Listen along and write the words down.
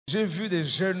J'ai vu des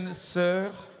jeunes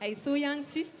sœurs. I saw young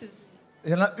sisters.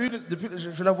 Il y en a une,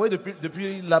 je la voyais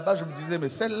depuis là-bas, je me disais, mais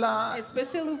celle-là...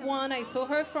 Especially one, I saw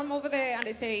her from over there and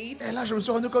I said... Et là, je me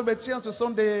suis rendu compte, mais tiens, ce sont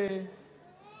des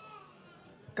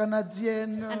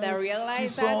Canadiennes and I realized qui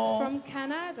sont from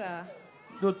Canada.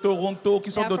 De Toronto,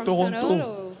 qui sont de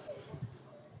Toronto.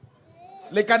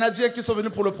 Les Canadiens qui sont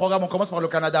venus pour le programme, on commence par le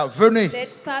Canada. Venez.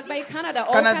 Let's start by Canada.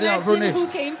 All Canadiens, venez. Who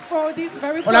came for this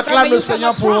very on acclame le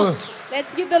Seigneur pour eux.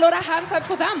 Let's give the Lord a hand clap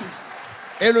for them.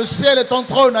 Et le ciel est en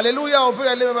trône. Alléluia, on peut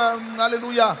aller.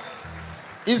 Alléluia.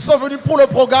 Ils sont venus pour le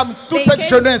programme, toute cette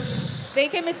jeunesse. They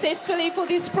came especially for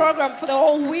this program for the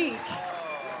whole week.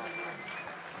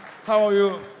 How are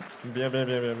you? Bien.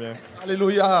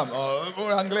 Alléluia.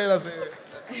 Oh, anglais là, c'est...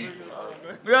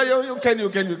 You can.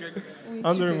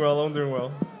 I'm doing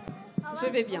well. Je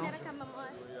vais bien.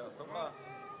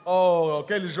 Oh,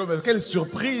 quelle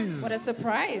surprise. What a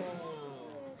surprise.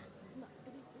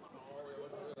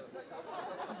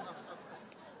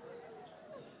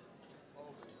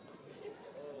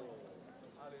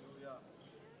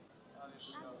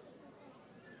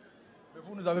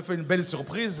 Vous nous avez fait une belle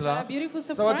surprise là.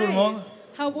 Ça va tout le monde?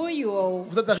 How were you all?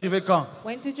 Vous êtes arrivés quand?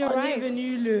 When did you On est arrive?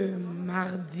 venus le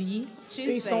mardi.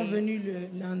 Tuesday. Ils sont venus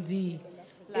le lundi.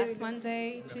 Last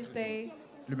Monday, Tuesday.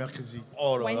 Le mercredi.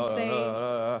 Oh là Wednesday.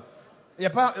 là. Il n'y a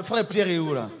pas... Frère Pierre est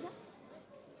où là?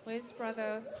 Where's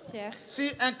brother Pierre?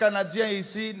 Si un Canadien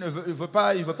ici ne veut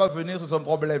pas venir, c'est son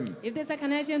problème. If there's a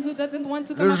Canadian who doesn't want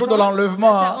to come Le jour de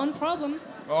l'enlèvement. that's their own problem.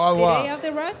 Oh, wow. The day of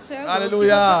the rapture,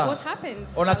 Alléluia. what happens.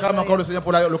 On acclame encore le Seigneur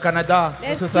pour le Canada.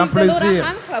 Let's C'est un give the Lord a plaisir.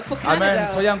 hand clap for Canada. Amen.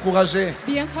 Soyez encouragés.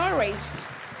 Be encouraged.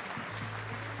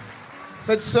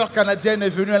 Cette sœur canadienne est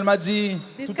venue, elle m'a dit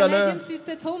This tout à l'heure, Canadian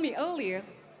sister told me earlier.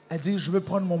 elle dit, je veux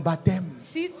prendre mon baptême.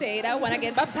 She said, I want to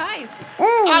get baptized.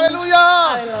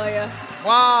 Alléluia. Hallelujah.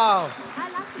 Wow.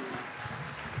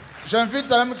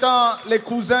 J'invite en même temps les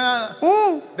cousins,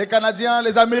 les Canadiens,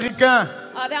 les Américains.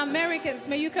 The Americans,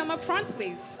 may you come up front,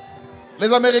 please.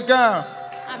 Les Américains.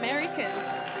 Americans.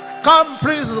 Come,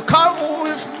 please, come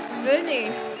with me.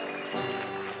 Venez.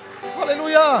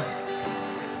 Alléluia.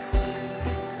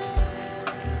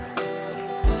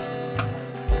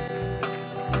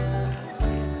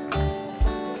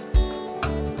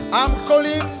 I'm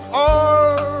calling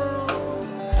all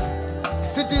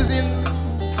citizens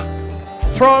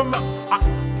from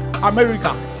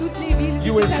America. Toutes les villes des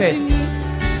USA. États-Unis.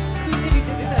 Toutes les villes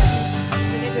des États-Unis.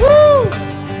 Venez de Woo!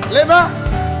 Les mains.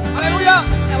 Alléluia.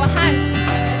 Our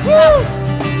hands. Woo!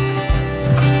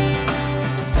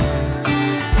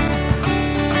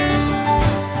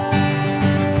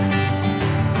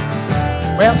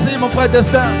 Merci mon frère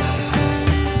Destin.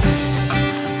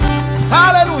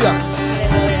 Alléluia.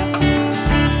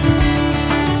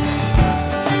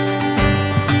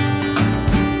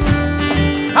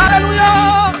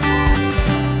 Alléluia.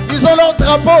 Ils ont leur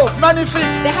drapeau magnifique.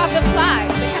 They have the flag,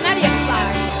 the Canadian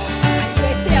flag, and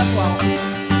USA as well.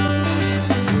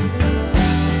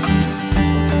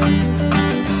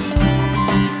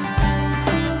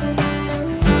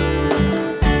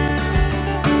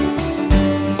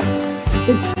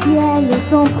 Le ciel est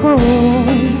ton trône,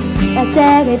 la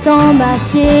terre est ton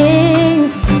masqué,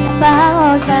 la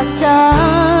parole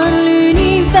façonne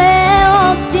l'univers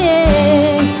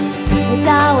entier, et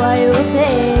ta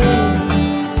royauté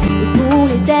est pour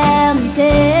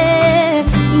l'éternité,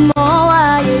 mon roi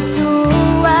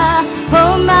Yeshua,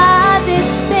 oh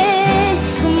majesté,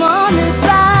 comment ne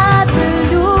pas te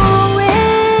louer,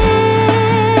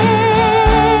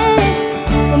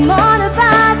 comment ne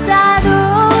pas t'adorer.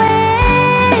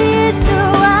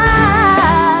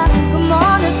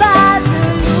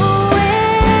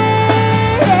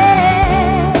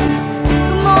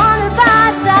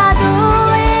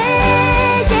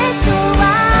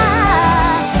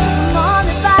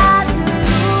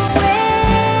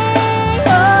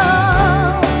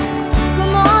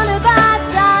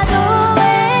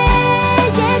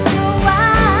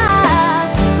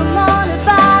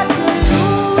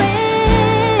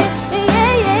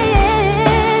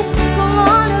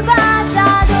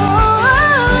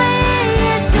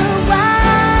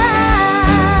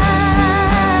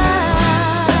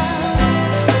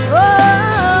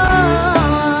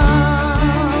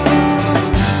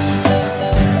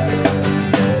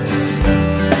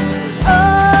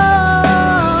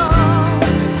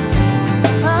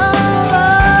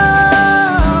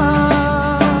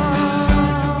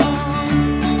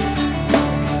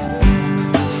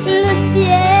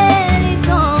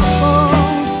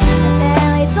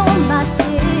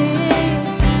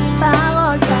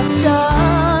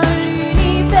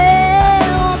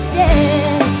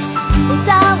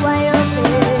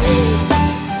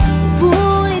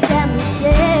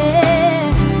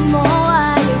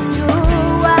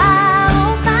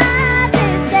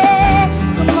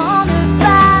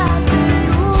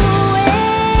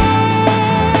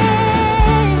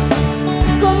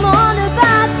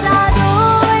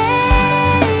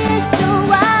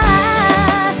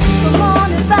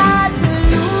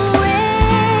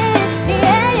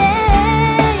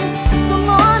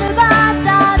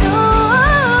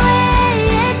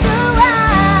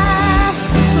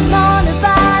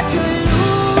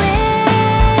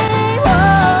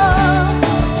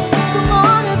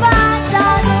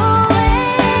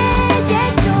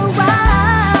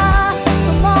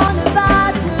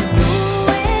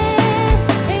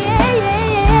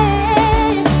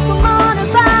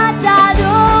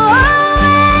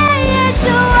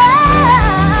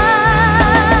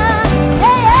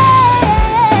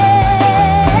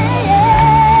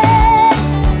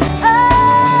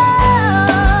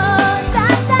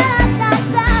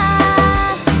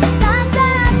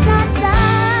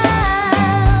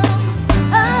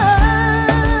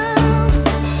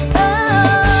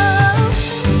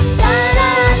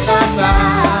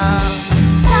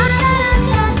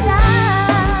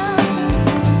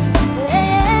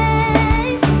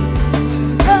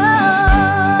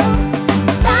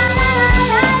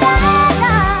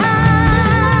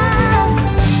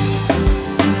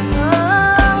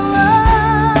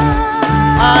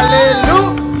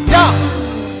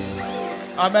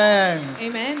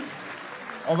 Amen.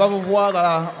 On va vous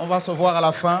voir, on va se voir à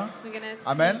la fin. We're gonna see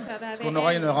Amen. each other at Parce the qu'on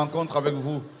aura une end. rencontre avec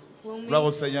vous. We'll meet. Gloire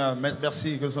au Seigneur.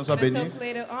 Merci, que ce soit Let's béni. talk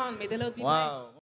later on. May the Lord be Wow. blessed.